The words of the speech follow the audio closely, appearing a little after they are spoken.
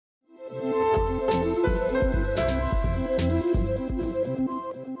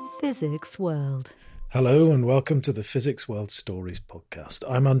Physics World. Hello and welcome to the Physics World Stories podcast.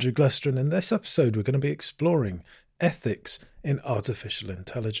 I'm Andrew Glester, and in this episode we're going to be exploring ethics in artificial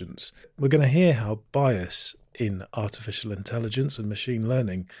intelligence. We're going to hear how bias in artificial intelligence and machine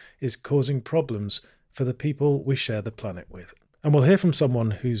learning is causing problems for the people we share the planet with. And we'll hear from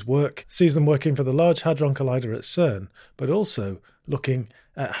someone whose work sees them working for the Large Hadron Collider at CERN, but also looking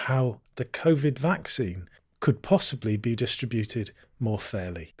at how the COVID vaccine could possibly be distributed more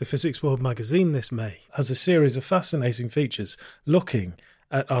fairly. The Physics World magazine this May has a series of fascinating features looking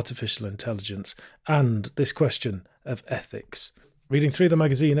at artificial intelligence and this question of ethics. Reading through the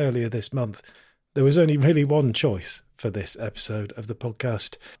magazine earlier this month, there was only really one choice for this episode of the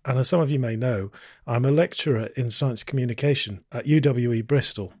podcast. And as some of you may know, I'm a lecturer in science communication at UWE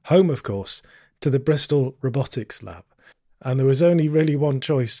Bristol, home, of course, to the Bristol Robotics Lab. And there was only really one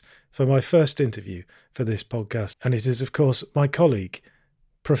choice for my first interview for this podcast, and it is, of course, my colleague,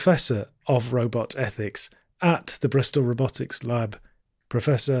 Professor of Robot Ethics at the Bristol Robotics Lab,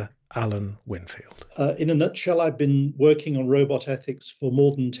 Professor Alan Winfield. In a nutshell, I've been working on robot ethics for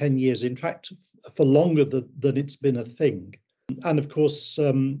more than 10 years, in fact, for longer than it's been a thing. And of course,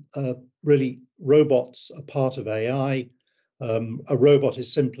 really, robots are part of AI. A robot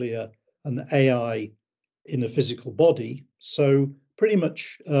is simply an AI in a physical body. So pretty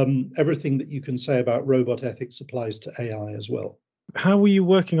much everything that you can say about robot ethics applies to AI as well. How were you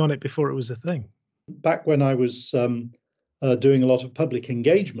working on it before it was a thing? Back when I was doing a lot of public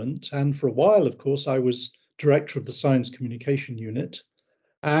engagement, and for a while, of course, I was director of the Science Communication Unit.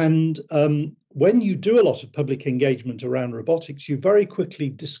 And when you do a lot of public engagement around robotics, you very quickly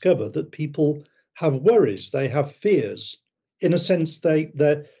discover that people have worries, they have fears. In a sense,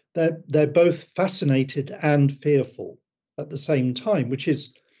 they're both fascinated and fearful at the same time, which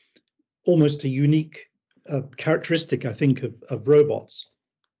is almost a unique characteristic, I think, of robots.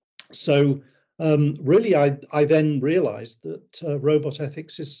 So really, I then realized that robot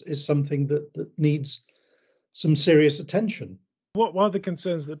ethics is something that needs some serious attention. What are the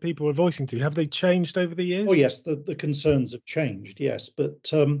concerns that people are voicing to you? Have they changed over the years? Oh, yes, the concerns have changed, yes.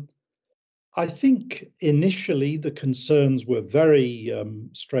 But I think initially the concerns were very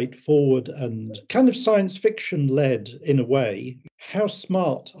straightforward and kind of science fiction led in a way. How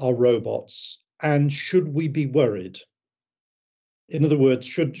smart are robots, and should we be worried? In other words,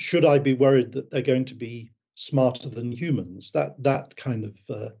 should I be worried that they're going to be smarter than humans? That kind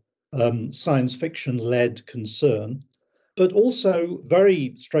of science fiction led concern, but also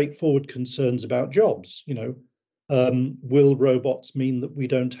very straightforward concerns about jobs. Will robots mean that we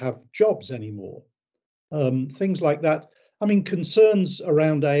don't have jobs anymore? Things like that. I mean, concerns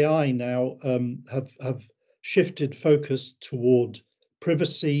around AI now have shifted focus toward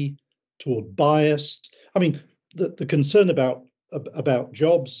privacy, toward bias. I mean, the concern about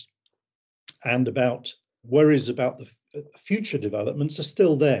jobs and about worries about the future developments are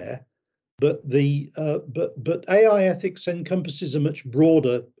still there, but but AI ethics encompasses a much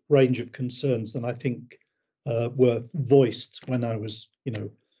broader range of concerns than I think were voiced when I was,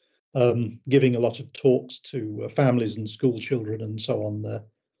 giving a lot of talks to families and school children and so on,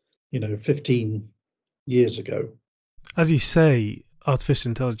 15 years ago. As you say, artificial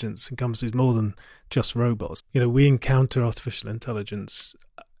intelligence encompasses more than just robots. We encounter artificial intelligence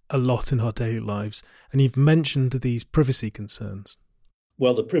a lot in our daily lives, and you've mentioned these privacy concerns.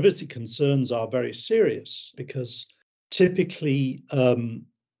 Well, the privacy concerns are very serious because typically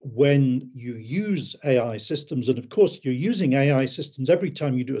when you use AI systems, and of course you're using AI systems every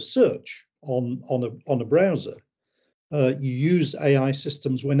time you do a search on a browser, you use AI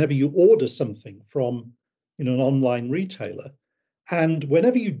systems whenever you order something from an online retailer. And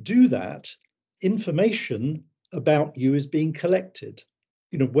whenever you do that, information about you is being collected.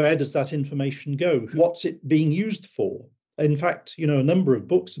 Where does that information go? What's it being used for? In fact, a number of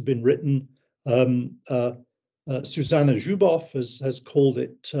books have been written. Susanna Zuboff has called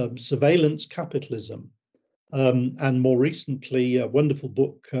it surveillance capitalism. And more recently, a wonderful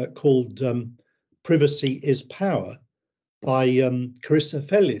book called Privacy is Power by Carissa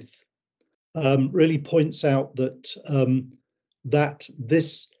Felith really points out that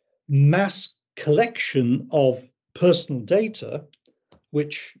this mass collection of personal data,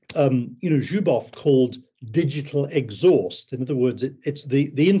 which Zuboff called digital exhaust. In other words, it's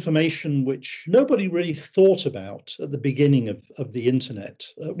the information which nobody really thought about at the beginning of the internet.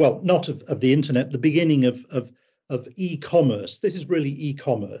 Well, not of the internet, the beginning of e-commerce. This is really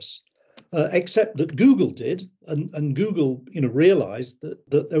e-commerce, except that Google did, and Google realized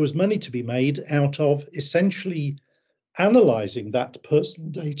that there was money to be made out of essentially analyzing that personal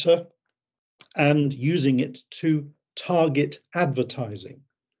data and using it to target advertising.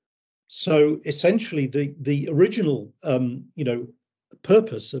 So essentially, the original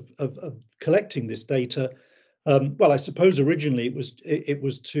purpose of collecting this data, well, I suppose originally it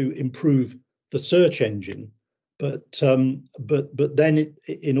was to improve the search engine, but then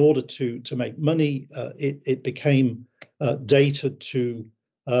in order to make money, it became data to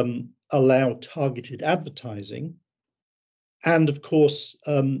allow targeted advertising, and of course,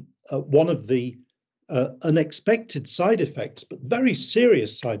 one of the unexpected side effects, but very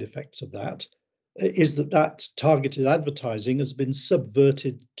serious side effects of that, is that targeted advertising has been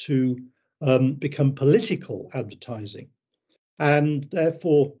subverted to become political advertising. And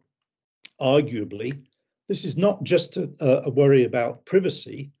therefore, arguably, this is not just a worry about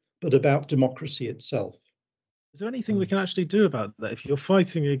privacy, but about democracy itself. Is there anything we can actually do about that? If you're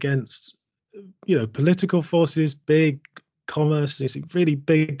fighting against, political forces, big commerce, these really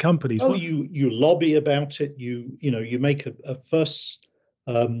big companies. Well, you lobby about it. You make a fuss.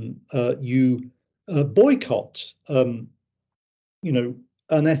 You boycott.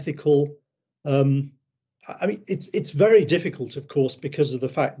 Unethical. I mean, it's very difficult, of course, because of the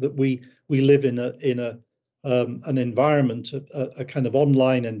fact that we live in an environment, a kind of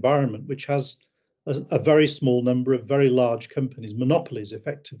online environment, which has a very small number of very large companies, monopolies,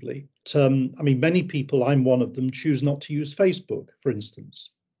 effectively. I mean, many people, I'm one of them, choose not to use Facebook, for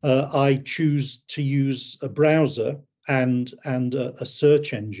instance. I choose to use a browser and a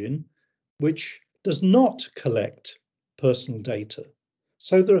search engine, which does not collect personal data.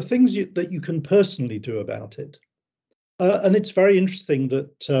 So there are things that you can personally do about it. And it's very interesting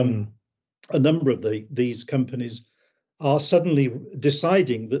that a number of these companies are suddenly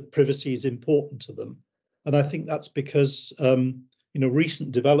deciding that privacy is important to them. And I think that's because,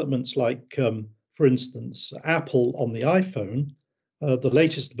 recent developments like, for instance, Apple on the iPhone, the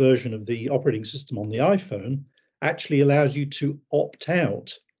latest version of the operating system on the iPhone actually allows you to opt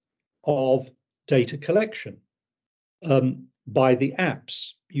out of data collection. By the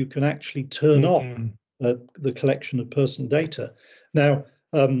apps, you can actually turn off the collection of personal data. Now,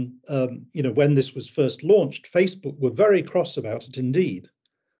 when this was first launched, Facebook were very cross about it indeed.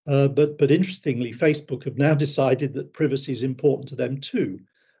 But interestingly, Facebook have now decided that privacy is important to them too,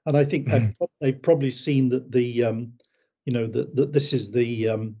 and I think they've probably seen that that this is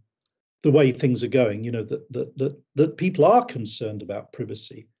the way things are going. That people are concerned about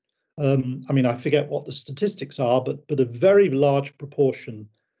privacy. I mean, I forget what the statistics are, but a very large proportion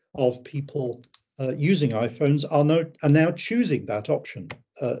of people using iPhones are now choosing that option.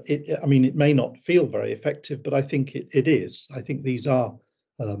 It may not feel very effective, but I think it is. I think these are,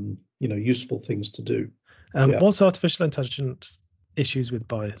 useful things to do. What's artificial intelligence issues with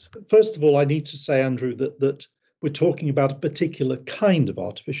bias? First of all, I need to say, Andrew, that we're talking about a particular kind of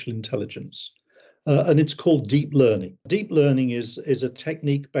artificial intelligence, and it's called deep learning. Deep learning is a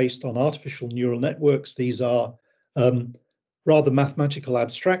technique based on artificial neural networks. These are rather mathematical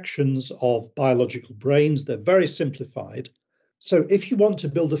abstractions of biological brains. They're very simplified. So if you want to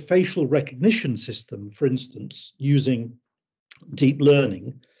build a facial recognition system, for instance, using deep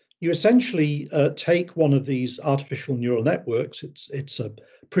learning, you essentially take one of these artificial neural networks. It's a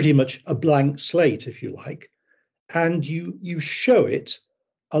pretty much a blank slate, if you like, and you show it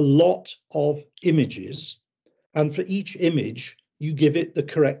a lot of images, and for each image, you give it the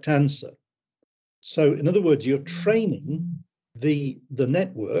correct answer. So in other words, you're training the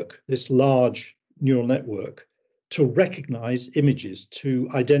network, this large neural network, to recognize images, to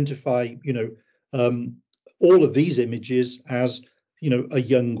identify, all of these images as, a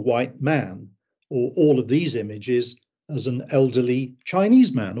young white man, or all of these images as an elderly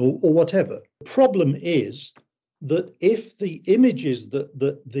Chinese man, or whatever. The problem is that if the images that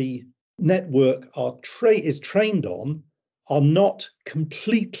the network is trained on are not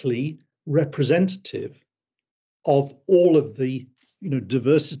completely representative of all of the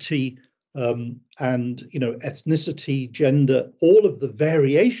diversity and ethnicity, gender, all of the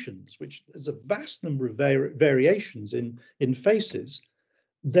variations, which there's a vast number of variations in faces,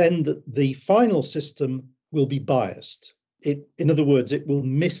 then the final system will be biased. In other words, it will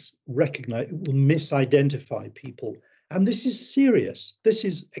misrecognize, it will misidentify people, and this is serious. This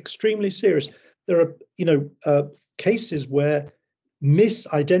is extremely serious. There are cases where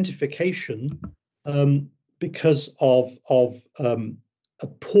misidentification because of a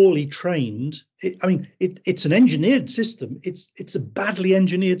poorly trained. It's an engineered system. It's a badly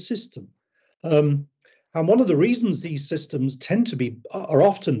engineered system, and one of the reasons these systems are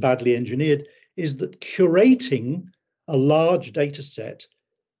often badly engineered is that curating a large data set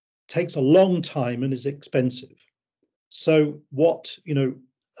takes a long time and is expensive. So what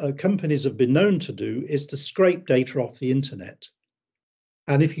companies have been known to do is to scrape data off the internet.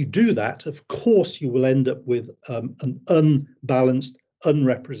 And if you do that, of course, you will end up with an unbalanced,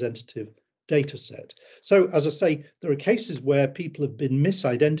 unrepresentative data set. So, as I say, there are cases where people have been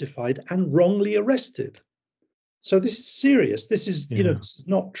misidentified and wrongly arrested. So this is serious. This is, this is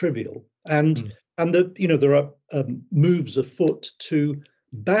not trivial. And there are moves afoot to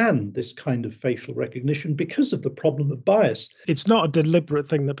ban this kind of facial recognition because of the problem of bias. It's not a deliberate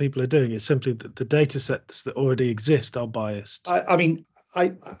thing that people are doing. It's simply that the data sets that already exist are biased. I'm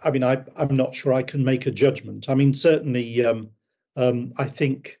not sure I can make a judgment. I mean, certainly, I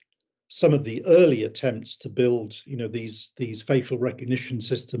think some of the early attempts to build, these facial recognition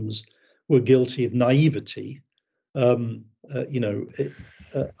systems were guilty of naivety. I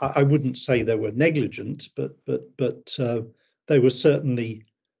wouldn't say they were negligent, but they were certainly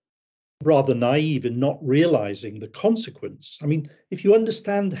rather naive in not realizing the consequence. I mean, if you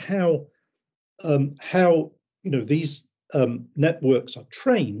understand how these networks are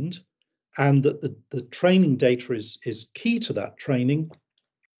trained, and that the training data is key to that training,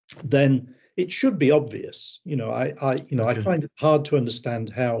 then it should be obvious. I find it hard to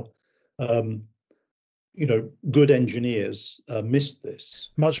understand how good engineers missed this.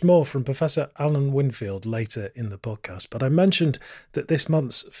 Much more from Professor Alan Winfield later in the podcast. But I mentioned that this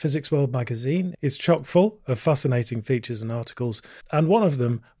month's Physics World magazine is chock full of fascinating features and articles, and one of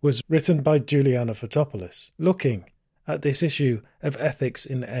them was written by Juliana Fotopoulos, looking at this issue of ethics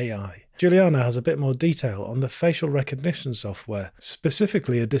in AI. Juliana has a bit more detail on the facial recognition software,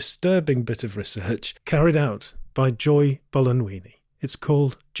 specifically a disturbing bit of research carried out by Joy Buolamwini. It's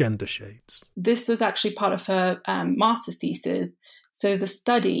called Gender Shades. This was actually part of her master's thesis. So the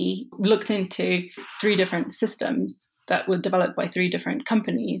study looked into 3 different systems that were developed by 3 different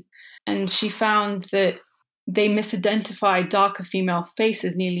companies. And she found that they misidentified darker female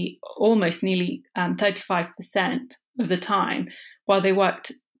faces almost 35% of the time, while they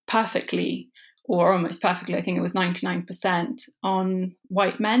worked perfectly, or almost perfectly, I think it was 99%, on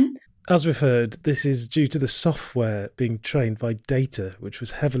white men. As we've heard, this is due to the software being trained by data which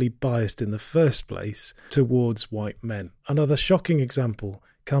was heavily biased in the first place towards white men. Another shocking example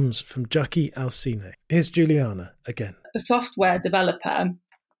comes from Jackie Alcine. Here's Juliana again. A software developer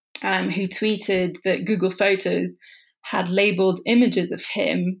who tweeted that Google Photos had labelled images of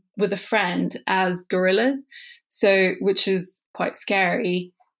him with a friend as gorillas, which is quite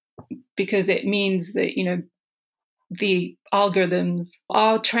scary because it means that, the algorithms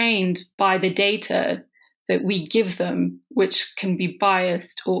are trained by the data that we give them, which can be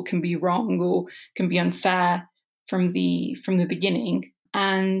biased or can be wrong or can be unfair from the beginning.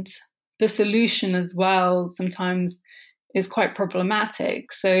 And the solution as well sometimes is quite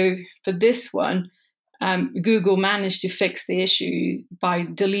problematic. So for this one, Google managed to fix the issue by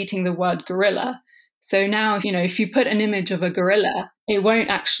deleting the word gorilla. So now, if you put an image of a gorilla, it won't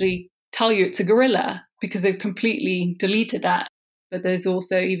actually tell you it's a gorilla because they've completely deleted that. But there's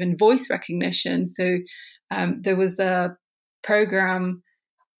also even voice recognition. So there was a program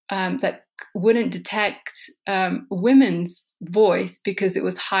that wouldn't detect women's voice because it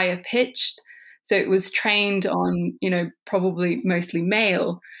was higher pitched. So it was trained on, probably mostly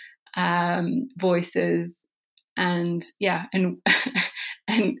male voices, and and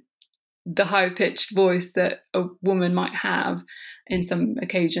the high-pitched voice that a woman might have in some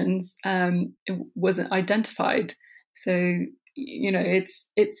occasions, it wasn't identified. So,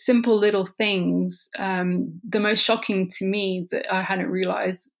 it's simple little things. The most shocking to me that I hadn't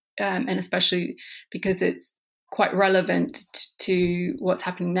realized, and especially because it's quite relevant to what's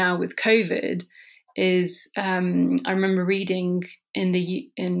happening now with COVID, is I remember reading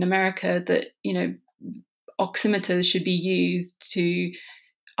in America that, oximeters should be used to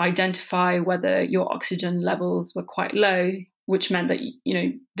identify whether your oxygen levels were quite low, which meant that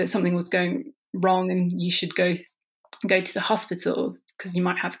that something was going wrong and you should go to the hospital because you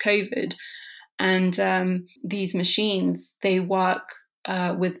might have COVID. And these machines, they work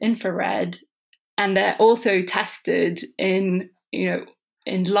with infrared, and they're also tested in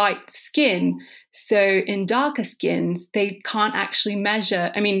light skin. So in darker skins, they can't actually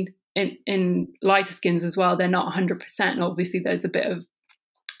measure. I mean, in lighter skins as well, they're not 100%. Obviously, there's a bit of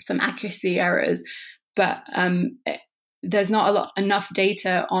some accuracy errors, but there's not enough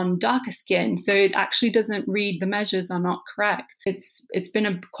data on darker skin, so it actually doesn't read. The measures are not correct. It's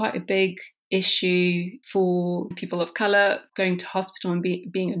been quite a big issue for people of color going to hospital and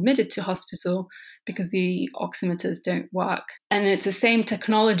being admitted to hospital because the oximeters don't work. And it's the same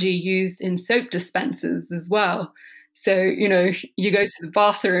technology used in soap dispensers as well. So you go to the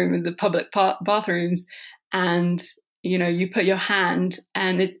bathroom in the public bathrooms, and you put your hand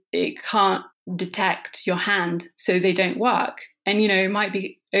and it can't detect your hand, so they don't work. And, it might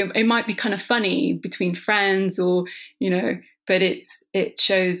be kind of funny between friends, or, but it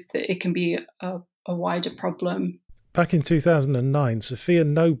shows that it can be a wider problem. Back in 2009, Sophia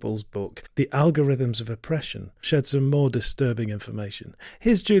Noble's book, The Algorithms of Oppression, shared some more disturbing information.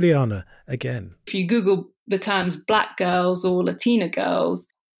 Here's Juliana again. If you Google the terms Black girls or Latina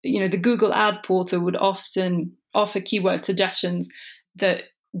girls, the Google ad portal would often offer keyword suggestions that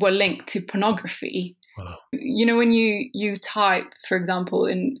were linked to pornography. Wow. When you type, for example,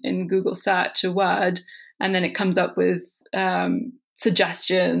 in Google search a word, and then it comes up with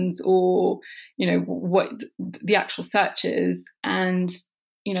suggestions, or what the actual search is, and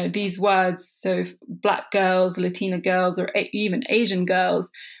these words, so Black girls, Latina girls, or even Asian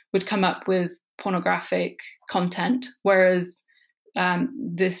girls, would come up with pornographic content, whereas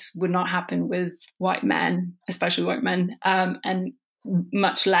this would not happen with white men, especially white men, and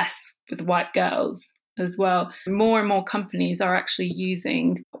much less with white girls as well. More and more companies are actually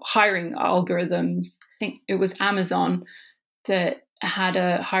using hiring algorithms. I think it was Amazon that had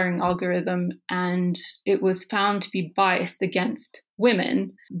a hiring algorithm, and it was found to be biased against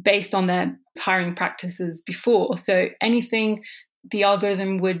women based on their hiring practices before. So anything the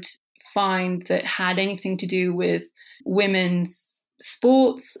algorithm would find that had anything to do with women's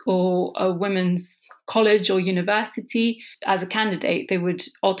sports or a women's college or university, as a candidate, they would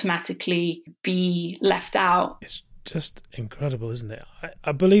automatically be left out. It's just incredible, isn't it?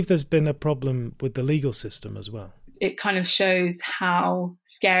 I believe there's been a problem with the legal system as well. It kind of shows how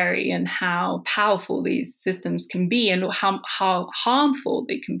scary and how powerful these systems can be, and how harmful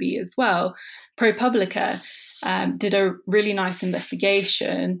they can be as well. ProPublica did a really nice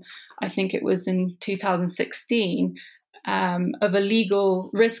investigation, I think it was in 2016, of a legal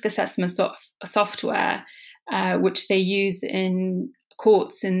risk assessment software, which they use in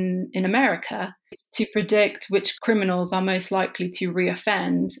courts in America to predict which criminals are most likely to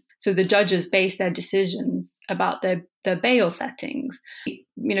reoffend. So the judges base their decisions about their bail settings.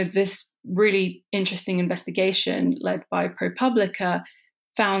 This really interesting investigation led by ProPublica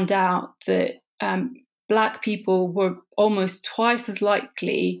found out that Black people were almost twice as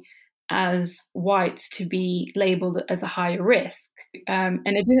likely as whites to be labelled as a higher risk. And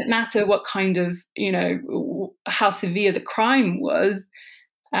it didn't matter what kind of, how severe the crime was,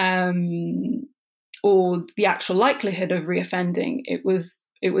 or the actual likelihood of reoffending. It was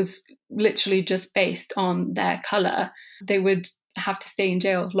literally just based on their colour. They would have to stay in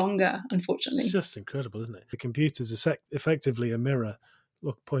jail longer, unfortunately. It's just incredible, isn't it? The computer's effectively a mirror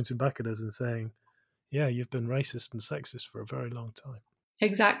pointing back at us and saying, yeah, you've been racist and sexist for a very long time.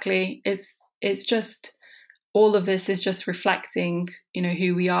 Exactly. It's just, all of this is just reflecting,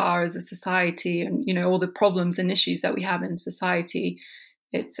 who we are as a society, and, all the problems and issues that we have in society.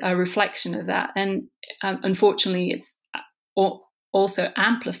 It's a reflection of that. And unfortunately, it's also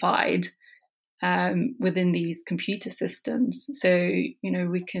amplified within these computer systems. So,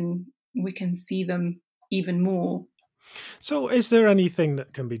 we can see them even more. So is there anything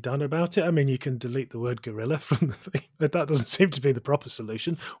that can be done about it? I mean, you can delete the word gorilla from the thing, but that doesn't seem to be the proper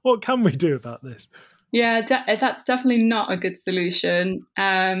solution. What can we do about this? Yeah, that's definitely not a good solution.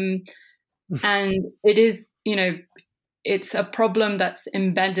 And it is, it's a problem that's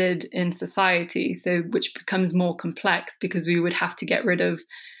embedded in society, so which becomes more complex, because we would have to get rid of,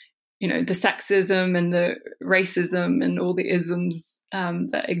 the sexism and the racism and all the isms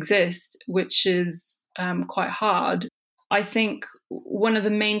that exist, which is quite hard. I think one of the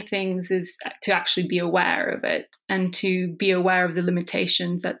main things is to actually be aware of it, and to be aware of the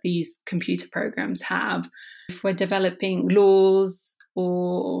limitations that these computer programs have. If we're developing laws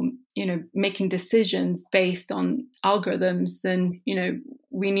or, making decisions based on algorithms, then,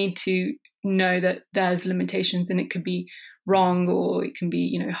 we need to know that there's limitations, and it could be wrong, or it can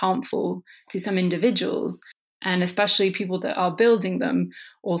be, harmful to some individuals. And especially people that are building them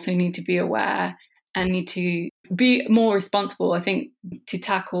also need to be aware and need to be more responsible, I think, to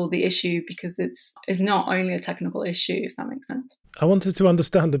tackle the issue, because it's not only a technical issue, if that makes sense. I wanted to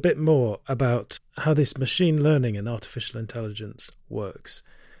understand a bit more about how this machine learning and artificial intelligence works.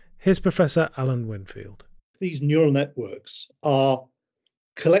 Here's Professor Alan Winfield. These neural networks are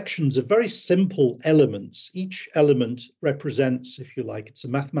collections of very simple elements. Each element represents, if you like, it's a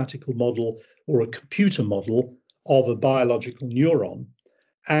mathematical model or a computer model of a biological neuron.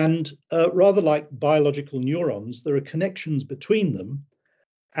 And rather like biological neurons, there are connections between them,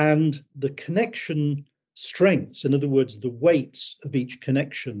 and the connection strengths, in other words, the weights of each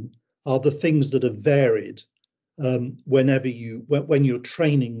connection, are the things that are varied when you're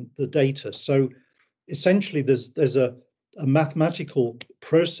training the data. So essentially, there's a mathematical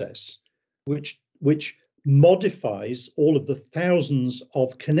process which modifies all of the thousands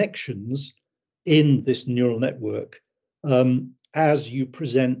of connections in this neural network as you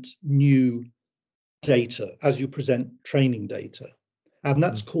present new data, as you present training data. And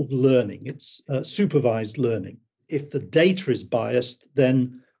that's called learning. It's supervised learning. If the data is biased,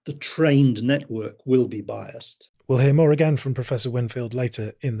 then the trained network will be biased. We'll hear more again from Professor Winfield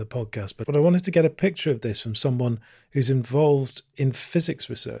later in the podcast, but I wanted to get a picture of this from someone who's involved in physics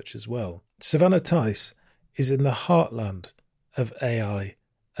research as well. Savannah Tice is in the heartland of AI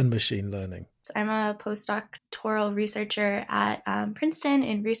and machine learning. I'm a postdoctoral researcher at Princeton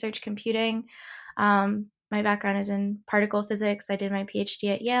in research computing. My background is in particle physics. I did my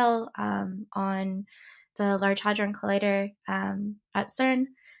PhD at Yale on the Large Hadron Collider at CERN,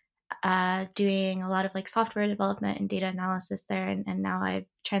 doing a lot of software development and data analysis there. And now I've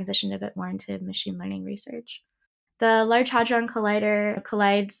transitioned a bit more into machine learning research. The Large Hadron Collider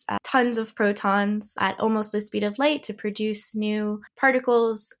collides tons of protons at almost the speed of light to produce new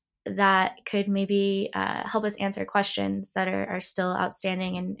particles that could maybe help us answer questions that are still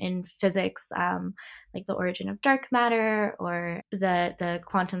outstanding in physics, like the origin of dark matter or the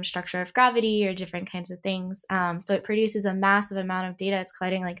quantum structure of gravity or different kinds of things. So it produces a massive amount of data. It's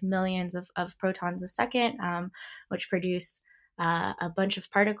colliding millions of protons a second, which produce a bunch of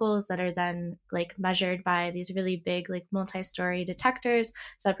particles that are then measured by these really big multi-story detectors.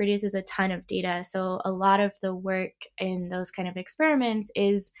 So that produces a ton of data. So a lot of the work in those kind of experiments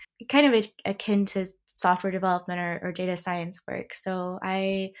is kind of akin to software development or data science work. So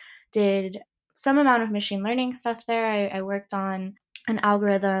I did some amount of machine learning stuff there. I worked on an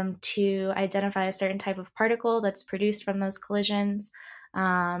algorithm to identify a certain type of particle that's produced from those collisions.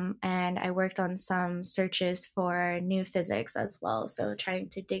 And I worked on some searches for new physics as well. So trying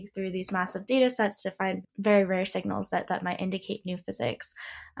to dig through these massive data sets to find very rare signals that might indicate new physics.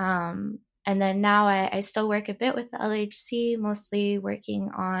 And then now I still work a bit with the LHC, mostly working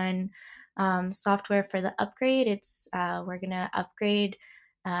on software for the upgrade. We're going to upgrade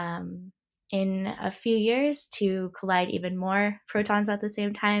in a few years to collide even more protons at the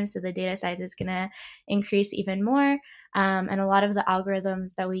same time. So the data size is going to increase even more. And a lot of the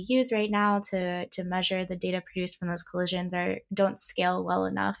algorithms that we use right now to measure the data produced from those collisions don't scale well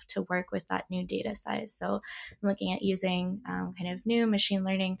enough to work with that new data size. So I'm looking at using kind of new machine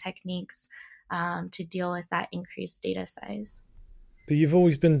learning techniques to deal with that increased data size. But you've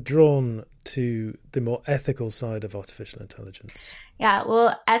always been drawn to the more ethical side of artificial intelligence. Yeah,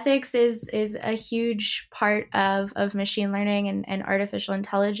 well, ethics is a huge part of machine learning and artificial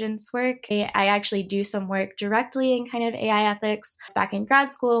intelligence work. I actually do some work directly in kind of AI ethics. Back in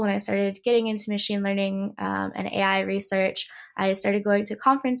grad school, when I started getting into machine learning and AI research, I started going to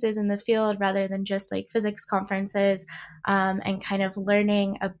conferences in the field rather than just physics conferences and kind of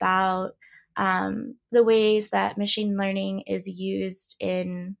learning about the ways that machine learning is used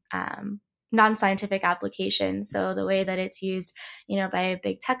in non-scientific applications. So the way that it's used, by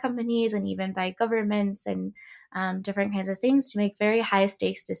big tech companies and even by governments and different kinds of things to make very high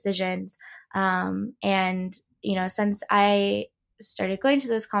stakes decisions. And, since I started going to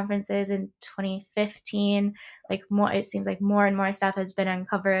those conferences in 2015, it seems like more and more stuff has been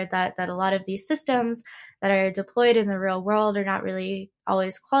uncovered that a lot of these systems that are deployed in the real world are not really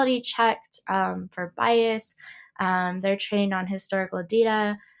always quality checked for bias. They're trained on historical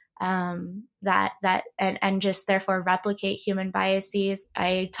data and just therefore replicate human biases.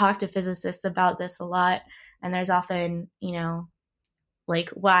 I talk to physicists about this a lot, and there's often,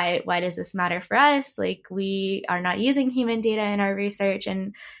 why does this matter for us? We are not using human data in our research,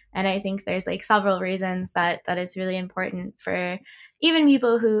 and I think there's several reasons that it's really important for even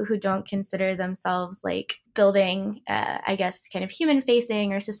people who don't consider themselves building, I guess, kind of human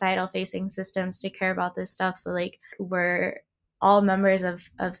facing or societal facing systems to care about this stuff. So we're all members of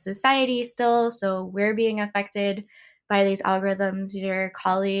society still, so we're being affected by these algorithms. Your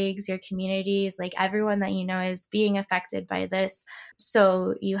colleagues, your communities, everyone that is being affected by this.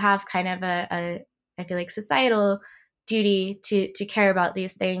 So you have kind of I feel societal duty to care about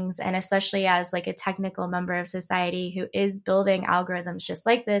these things, and especially as a technical member of society who is building algorithms just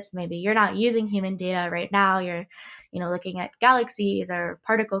like this. Maybe you're not using human data right now, you're looking at galaxies or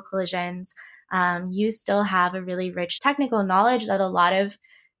particle collisions. You still have a really rich technical knowledge that a lot of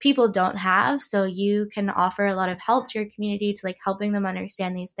people don't have, so you can offer a lot of help to your community to helping them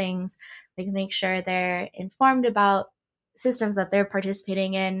understand these things, make sure they're informed about systems that they're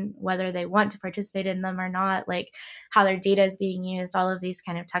participating in, whether they want to participate in them or not, how their data is being used, all of these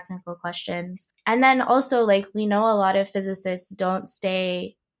kind of technical questions. And then also, we know a lot of physicists don't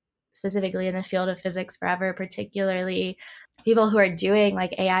stay specifically in the field of physics forever, particularly people who are doing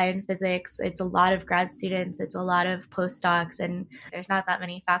like AI and physics. It's a lot of grad students, it's a lot of postdocs, and there's not that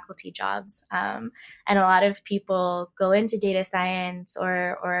many faculty jobs. And a lot of people go into data science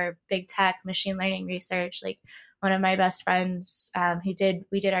or big tech, machine learning research. Like one of my best friends, we did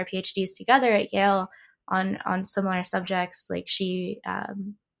our PhDs together at Yale on similar subjects. Like she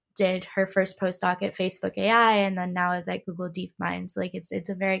did her first postdoc at Facebook AI, and then now is at Google DeepMind. So like it's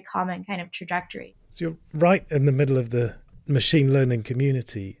a very common kind of trajectory. So you're right in the middle of the machine learning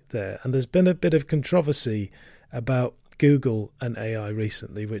community there, and there's been a bit of controversy about Google and AI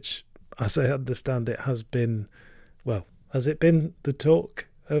recently, which, as I understand it, has it been the talk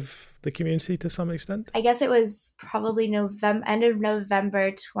of the community to some extent? I guess it was probably end of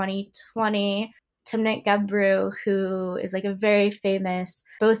November 2020. Timnit Gebru, who is like a very famous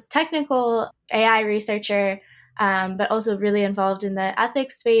both technical AI researcher, but also really involved in the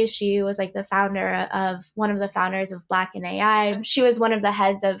ethics space. She was like one of the founders of Black in AI. She was one of the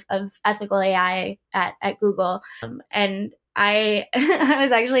heads of ethical AI at Google. And I I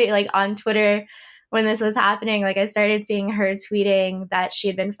was actually like on Twitter when this was happening. Like I started seeing her tweeting that she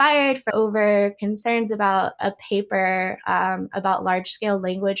had been fired over concerns about a paper about large scale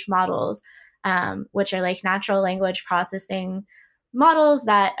language models, which are like natural language processing models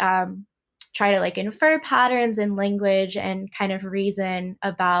that try to like infer patterns in language and kind of reason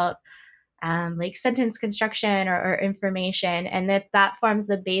about like sentence construction or information, and that forms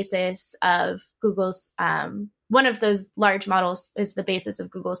the basis of Google's one of those large models is the basis of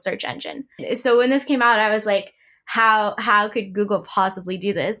Google's search engine. So when this came out, I was like, how could Google possibly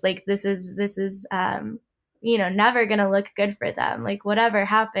do this? Like this is never going to look good for them. Like whatever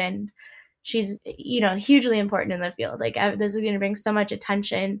happened, she's hugely important in the field. Like this is going to bring so much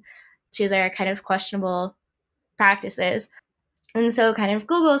attention to their kind of questionable practices. And so kind of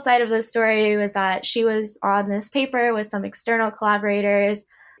Google's side of the story was that she was on this paper with some external collaborators.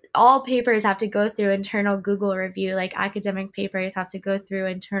 All papers have to go through internal Google review, like academic papers have to go through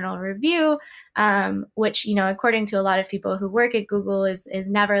internal review, which, according to a lot of people who work at Google is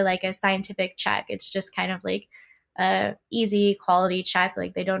never like a scientific check. It's just kind of like a easy quality check.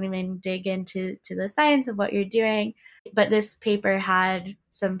 Like they don't even dig into the science of what you're doing. But this paper had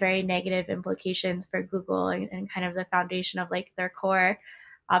some very negative implications for Google and kind of the foundation of like their core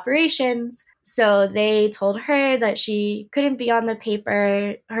operations. So they told her that she couldn't be on the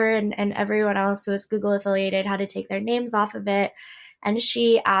paper. Her and everyone else who was Google affiliated had to take their names off of it. And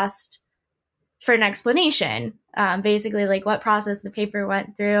she asked for an explanation, basically like what process the paper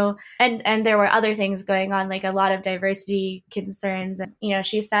went through. And there were other things going on, like a lot of diversity concerns. And,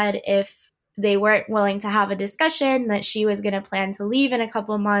 she said if they weren't willing to have a discussion, that she was going to plan to leave in a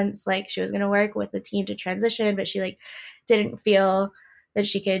couple months. Like she was going to work with the team to transition, but she like didn't feel that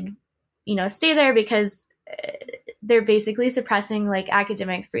she could, stay there because they're basically suppressing like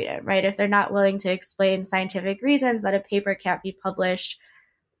academic freedom, right? If they're not willing to explain scientific reasons that a paper can't be published,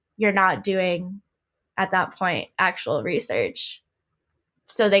 you're not doing at that point actual research.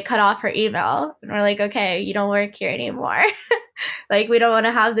 So they cut off her email and we're like, okay, you don't work here anymore. Like, we don't want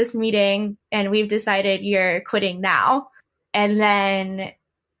to have this meeting and we've decided you're quitting now. And then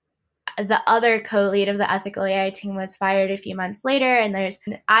the other co-lead of the ethical AI team was fired a few months later. And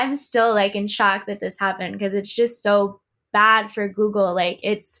I'm still like in shock that this happened because it's just so bad for Google. Like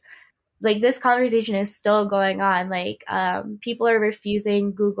it's like this conversation is still going on. Like people are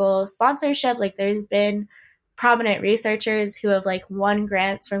refusing Google sponsorship. Like there's been prominent researchers who have like won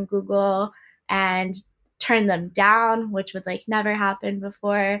grants from Google and turn them down, which would like never happen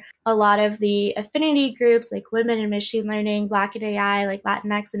before. A lot of the affinity groups like Women in Machine Learning, Black in AI, like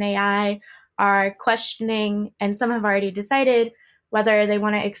Latinx in AI are questioning, and some have already decided whether they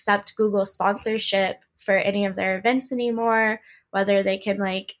want to accept Google sponsorship for any of their events anymore, whether they can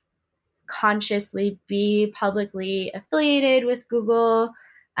like consciously be publicly affiliated with Google.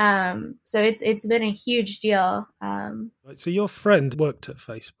 So it's been a huge deal. So your friend worked at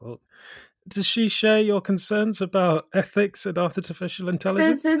Facebook. Does she share your concerns about ethics and artificial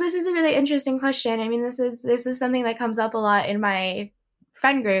intelligence? So this is a really interesting question. I mean, this is something that comes up a lot in my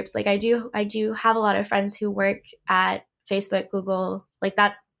friend groups. Like I do have a lot of friends who work at Facebook, Google, like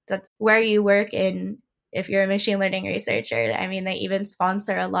that's where you work in if you're a machine learning researcher. I mean, they even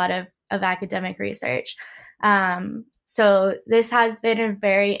sponsor a lot of academic research. So this has been a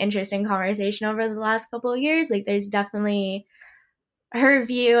very interesting conversation over the last couple of years. Like there's definitely her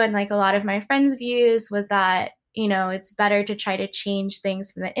view, and like a lot of my friends' views was that, it's better to try to change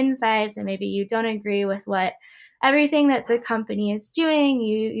things from the inside. So maybe you don't agree with everything that the company is doing.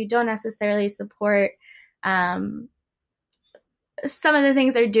 You don't necessarily support some of the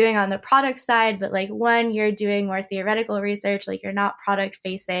things they're doing on the product side, but like one, you're doing more theoretical research, like you're not product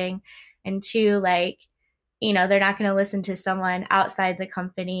facing, and two, like, you know, they're not going to listen to someone outside the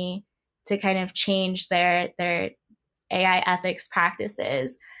company to kind of change their AI ethics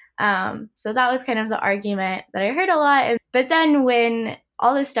practices. So that was kind of the argument that I heard a lot. But then when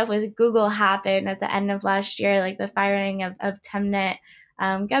all this stuff with Google happened at the end of last year, like the firing of Timnit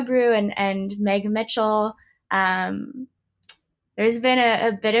Gebru and Meg Mitchell, there's been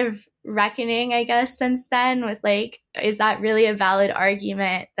a bit of reckoning, I guess, since then with like, is that really a valid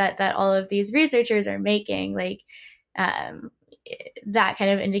argument that all of these researchers are making? Like, that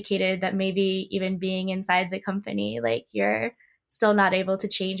kind of indicated that maybe even being inside the company, like you're still not able to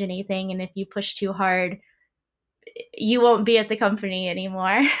change anything. And if you push too hard, you won't be at the company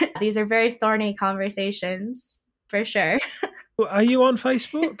anymore. These are very thorny conversations for sure. Are you on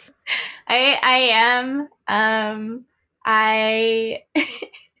Facebook? I am. I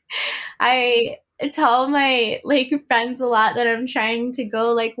tell my like friends a lot that I'm trying to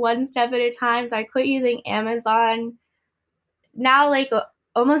go like one step at a time. So I quit using Amazon now like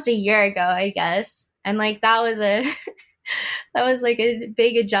almost a year ago, I guess. And like that was like a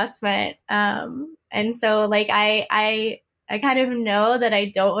big adjustment. And so like I kind of know that I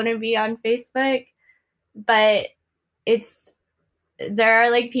don't want to be on Facebook, but there are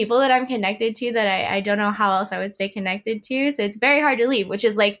like people that I'm connected to that I don't know how else I would stay connected to. So it's very hard to leave, which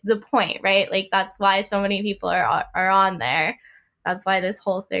is like the point, right? Like that's why so many people are on there. That's why this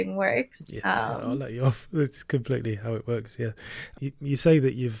whole thing works. Yeah, I'll let you off. It's completely how it works. Yeah. You say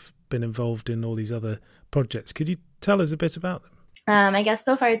that you've been involved in all these other projects. Could you tell us a bit about them? I guess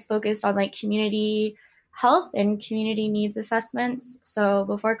so far it's focused on like community health and community needs assessments. So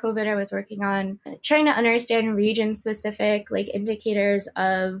before COVID, I was working on trying to understand region-specific like indicators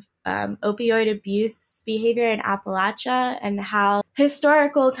of opioid abuse behavior in Appalachia and how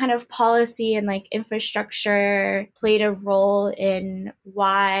historical kind of policy and like infrastructure played a role in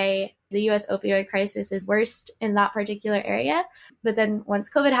why the U.S. opioid crisis is worst in that particular area. But then once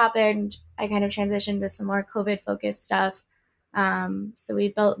COVID happened, I kind of transitioned to some more COVID-focused stuff. So we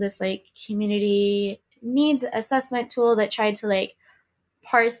built this like community needs assessment tool that tried to like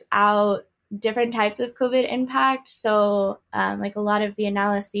parse out different types of COVID impact. So like a lot of the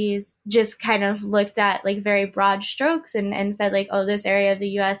analyses just kind of looked at like very broad strokes and said like, oh, this area of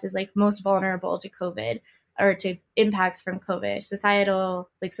the US is like most vulnerable to COVID or to impacts from COVID, societal,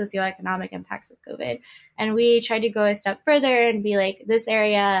 like socioeconomic impacts of COVID. And we tried to go a step further and be like, this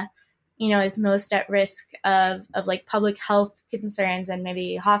area, you know, is most at risk of like public health concerns and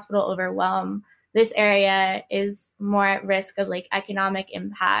maybe hospital overwhelm. This area is more at risk of like economic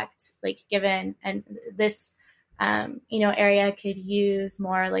impact, like given, and this, you know, area could use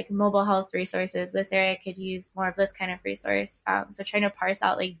more like mobile health resources. This area could use more of this kind of resource. So trying to parse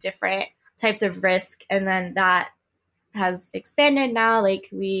out like different types of risk. And then that has expanded now. Like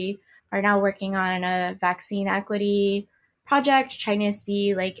we are now working on a vaccine equity project, trying to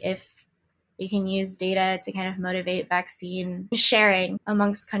see like if we can use data to kind of motivate vaccine sharing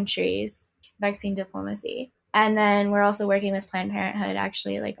amongst countries, vaccine diplomacy. And then we're also working with Planned Parenthood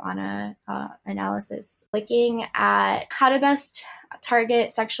actually like on a analysis looking at how to best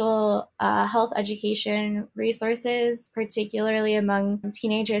target sexual health education resources, particularly among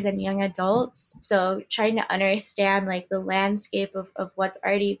teenagers and young adults. So trying to understand like the landscape of what's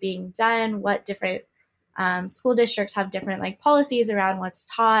already being done, what different school districts have different like policies around what's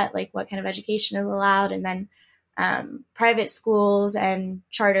taught, like what kind of education is allowed. And then private schools and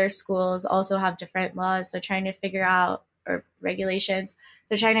charter schools also have different laws. So trying to figure out, or regulations.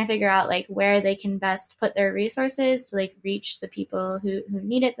 So trying to figure out like where they can best put their resources to like reach the people who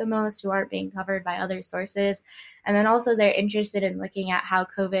need it the most, who aren't being covered by other sources. And then also they're interested in looking at how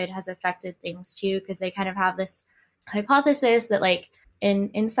COVID has affected things too, because they kind of have this hypothesis that like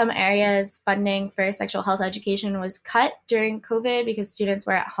in some areas, funding for sexual health education was cut during COVID because students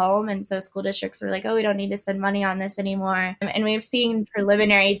were at home. And so school districts were like, oh, we don't need to spend money on this anymore. And we've seen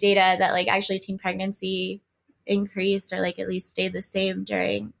preliminary data that like actually teen pregnancy increased or like at least stayed the same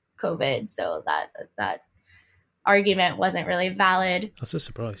during COVID. So that argument wasn't really valid. That's a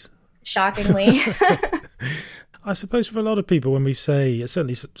surprise. Shockingly. I suppose for a lot of people, when we say, it's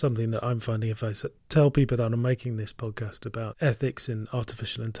certainly something that I'm finding if I tell people that I'm making this podcast about ethics in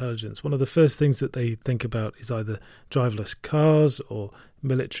artificial intelligence, one of the first things that they think about is either driverless cars or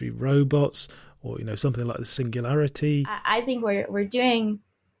military robots or, you know, something like the singularity. I think we're doing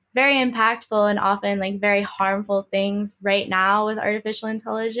very impactful and often like very harmful things right now with artificial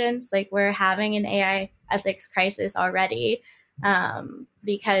intelligence. Like we're having an AI ethics crisis already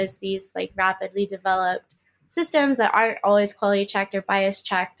because these like rapidly developed systems that aren't always quality checked or bias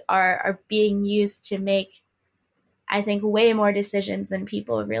checked are being used to make, I think, way more decisions than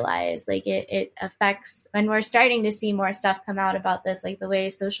people realize. Like it affects, and we're starting to see more stuff come out about this, like the way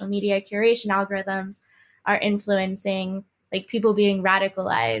social media curation algorithms are influencing like people being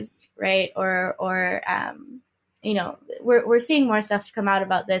radicalized, right? Or we're seeing more stuff come out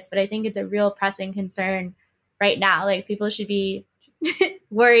about this, but I think it's a real pressing concern right now. Like people should be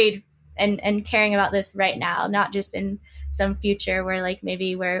worried and caring about this right now, not just in some future where like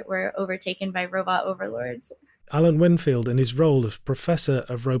maybe we're overtaken by robot overlords. Alan Winfield, in his role of Professor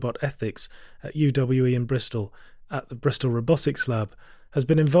of Robot Ethics at UWE in Bristol at the Bristol Robotics Lab, has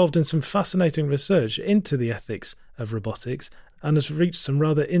been involved in some fascinating research into the ethics of robotics and has reached some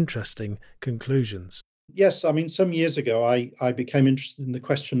rather interesting conclusions. Yes, I mean, some years ago, I became interested in the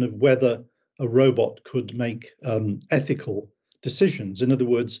question of whether a robot could make ethical decisions. In other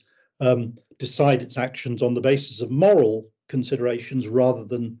words, decide its actions on the basis of moral considerations rather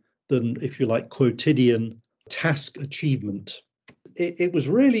than if you like, quotidian task achievement. It was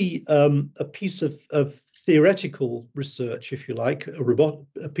really a piece of theoretical research, if you like,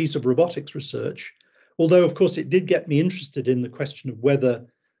 a piece of robotics research, although, of course, it did get me interested in the question of whether,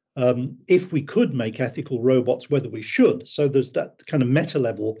 if we could make ethical robots, whether we should. So there's that kind of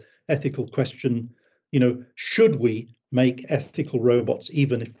meta-level ethical question, should we make ethical robots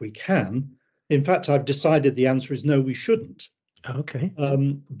even if we can? In fact, I've decided the answer is no, we shouldn't. Okay.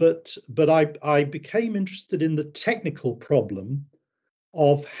 But I became interested in the technical problem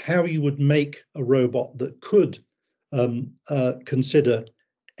of how you would make a robot that could consider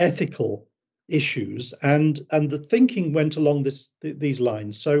ethical issues, and the thinking went along these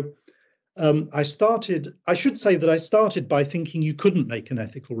lines. So I should say that I started by thinking you couldn't make an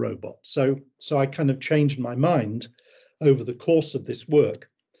ethical robot. So I kind of changed my mind over the course of this work.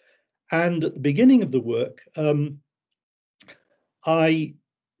 And at the beginning of the work, I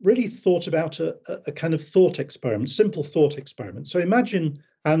really thought about a kind of thought experiment, simple thought experiment. So imagine,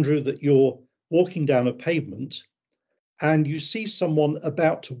 Andrew, that you're walking down a pavement and you see someone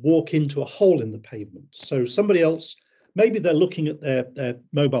about to walk into a hole in the pavement. So somebody else, maybe they're looking at their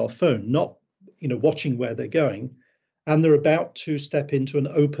mobile phone, not watching where they're going, and they're about to step into an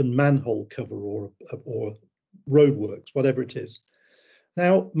open manhole cover or roadworks, whatever it is.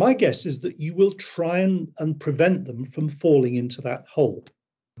 Now, my guess is that you will try and prevent them from falling into that hole.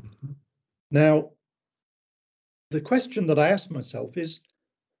 Mm-hmm. Now, the question that I ask myself is,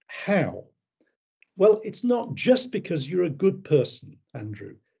 how? Well, it's not just because you're a good person,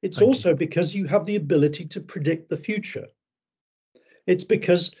 Andrew. It's also because you have the ability to predict the future. It's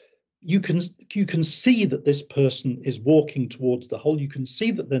because you can see that this person is walking towards the hole. You can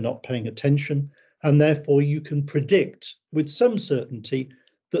see that they're not paying attention, and therefore you can predict with some certainty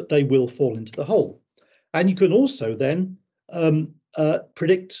that they will fall into the hole. And you can also then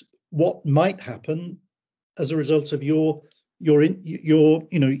predict what might happen as a result of your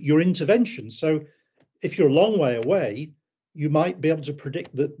intervention. So if you're a long way away, you might be able to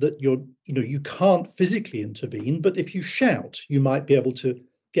predict that you can't physically intervene, but if you shout, you might be able to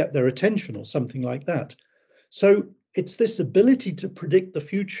get their attention or something like that. So it's this ability to predict the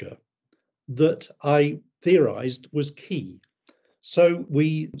future that I theorized was key. So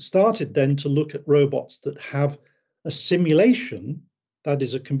we started then to look at robots that have a simulation, that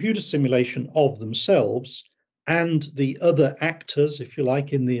is a computer simulation of themselves and the other actors, if you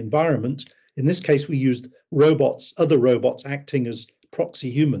like, in the environment. In this case, we used other robots acting as proxy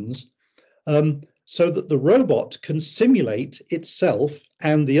humans, so that the robot can simulate itself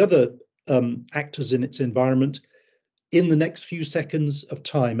and the other actors in its environment in the next few seconds of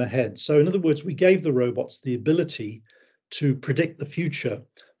time ahead. So in other words, we gave the robots the ability to predict the future,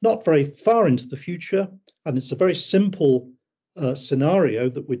 not very far into the future, and it's a very simple scenario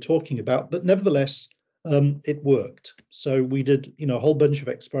that we're talking about, but nevertheless, it worked. So we did, a whole bunch of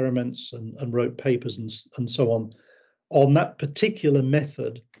experiments and wrote papers and so on that particular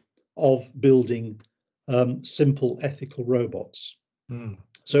method of building simple ethical robots. Mm.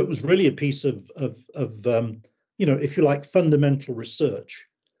 So it was really a piece of if you like, fundamental research.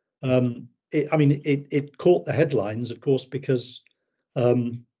 It caught the headlines, of course, because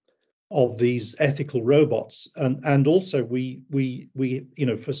of these ethical robots, and also we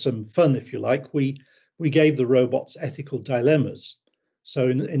for some fun, if you like, we gave the robots ethical dilemmas. So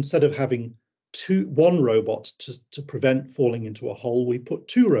instead of having one robot to prevent falling into a hole, we put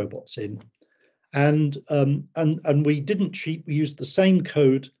two robots in, and we didn't cheat. We used the same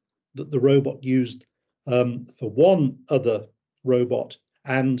code that the robot used for one other robot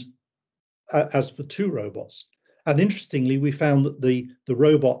and as for two robots. And interestingly, we found that the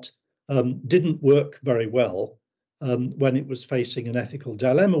robot didn't work very well when it was facing an ethical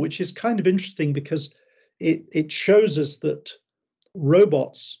dilemma, which is kind of interesting because it shows us that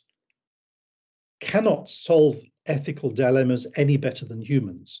robots cannot solve ethical dilemmas any better than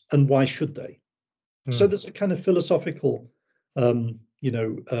humans, and why should they? So there's a kind of philosophical,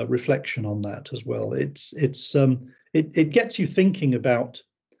 reflection on that as well. It gets you thinking about,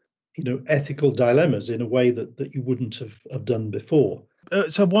 ethical dilemmas in a way that you wouldn't have done before.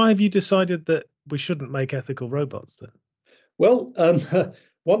 So why have you decided that we shouldn't make ethical robots then? Well,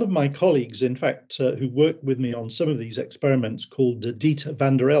 one of my colleagues, in fact, who worked with me on some of these experiments, called Dieter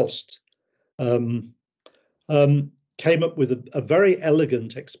van der Elst, came up with a very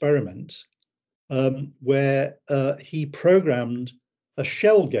elegant experiment where he programmed a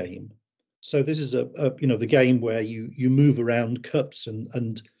shell game. So this is the game where you move around cups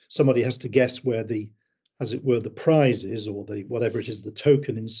and somebody has to guess where the prize is, or whatever it is, the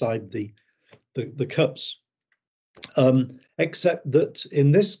token inside the cups. Except that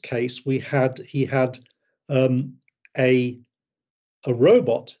in this case he had a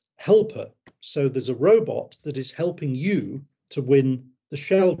robot helper. So there's a robot that is helping you to win the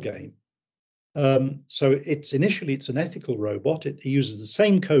shell game. So it's an ethical robot. It uses the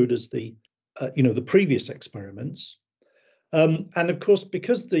same code as the previous experiments. And of course,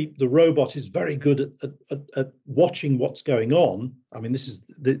 because the robot is very good at watching what's going on. I mean, this is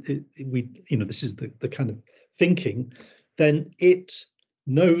this is the kind of thinking. Then it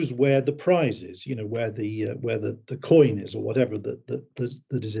knows where the prize is. Where the coin is, or whatever that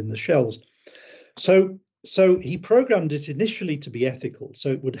is in the shells. So he programmed it initially to be ethical,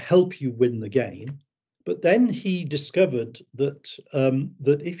 so it would help you win the game. But then he discovered that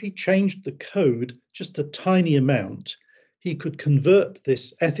if he changed the code just a tiny amount, he could convert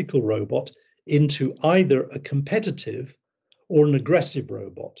this ethical robot into either a competitive or an aggressive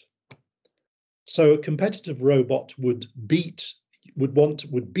robot. So a competitive robot would beat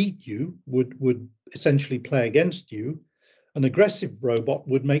you, would essentially play against you. An aggressive robot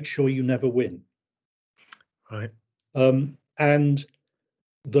would make sure you never win. Right. And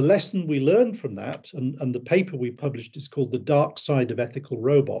the lesson we learned from that, and the paper we published is called The Dark Side of Ethical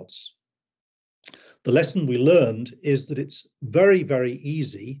Robots. The lesson we learned is that it's very, very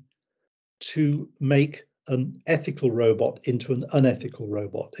easy to make an ethical robot into an unethical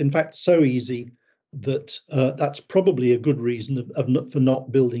robot. In fact, so easy that that's probably a good reason for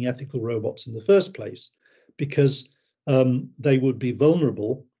not building ethical robots in the first place, because they would be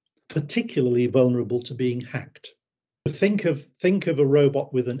vulnerable, particularly vulnerable to being hacked. Think of a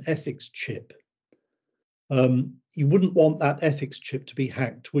robot with an ethics chip. You wouldn't want that ethics chip to be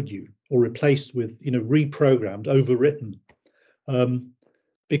hacked, would you? Or replaced with, reprogrammed, overwritten.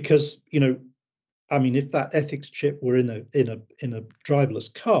 Because, if that ethics chip were in a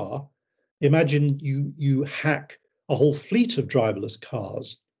driverless car, imagine you hack a whole fleet of driverless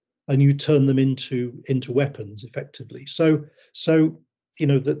cars and you turn them into weapons effectively. So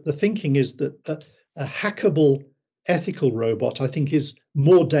the thinking is that a hackable ethical robot, I think, is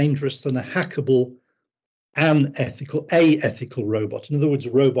more dangerous than a hackable aethical robot. In other words,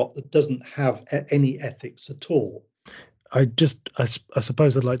 a robot that doesn't have any ethics at all. I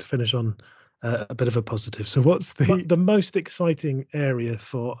suppose I'd like to finish on a bit of a positive. So what's the most exciting area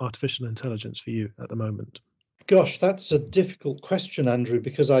for artificial intelligence for you at the moment? Gosh, that's a difficult question, Andrew,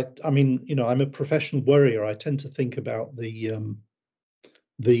 because I'm a professional worrier. I tend to think about the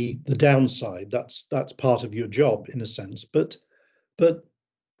downside. That's part of your job in a sense. But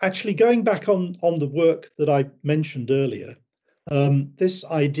actually, going back on the work that I mentioned earlier, this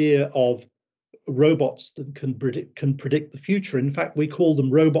idea of robots that can predict the future. In fact, we call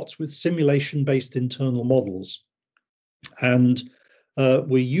them robots with simulation-based internal models, and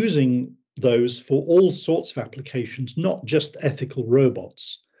we're using those for all sorts of applications, not just ethical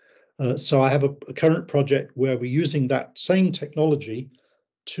robots. So I have a current project where we're using that same technology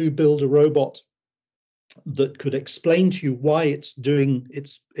to build a robot that could explain to you why it's doing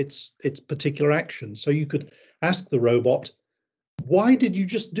its particular action. So you could ask the robot, why did you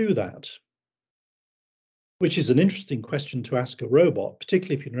just do that? Which is an interesting question to ask a robot,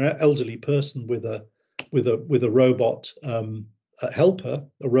 particularly if you're an elderly person with a robot helper,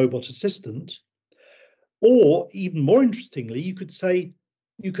 a robot assistant. Or even more interestingly, you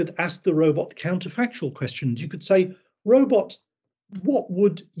could ask the robot counterfactual questions. You could say, robot, what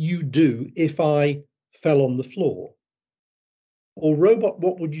would you do if I fell on the floor? Or robot,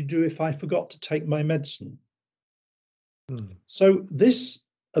 what would you do if I forgot to take my medicine? So this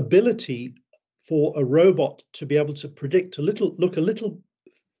ability for a robot to be able to predict look a little,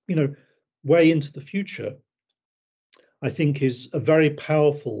 way into the future, I think is a very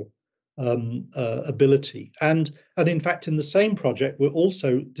powerful ability. And in fact, in the same project, we're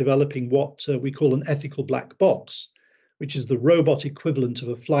also developing what we call an ethical black box, which is the robot equivalent of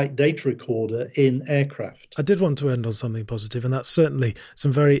a flight data recorder in aircraft. I did want to end on something positive, and that's certainly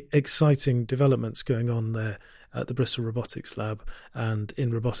some very exciting developments going on there at the Bristol Robotics Lab and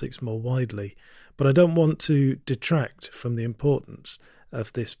in robotics more widely. But I don't want to detract from the importance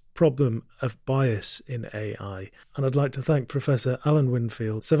of this problem of bias in AI. And I'd like to thank Professor Alan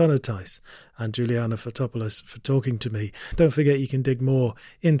Winfield, Savannah Tice and Juliana Fotopoulos for talking to me. Don't forget you can dig more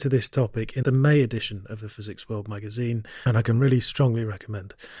into this topic in the May edition of the Physics World magazine, and I can really strongly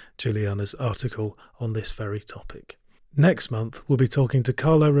recommend Juliana's article on this very topic. Next month, we'll be talking to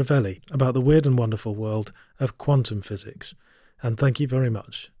Carlo Rovelli about the weird and wonderful world of quantum physics. And thank you very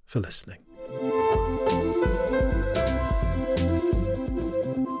much for listening.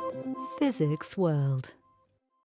 Physics World.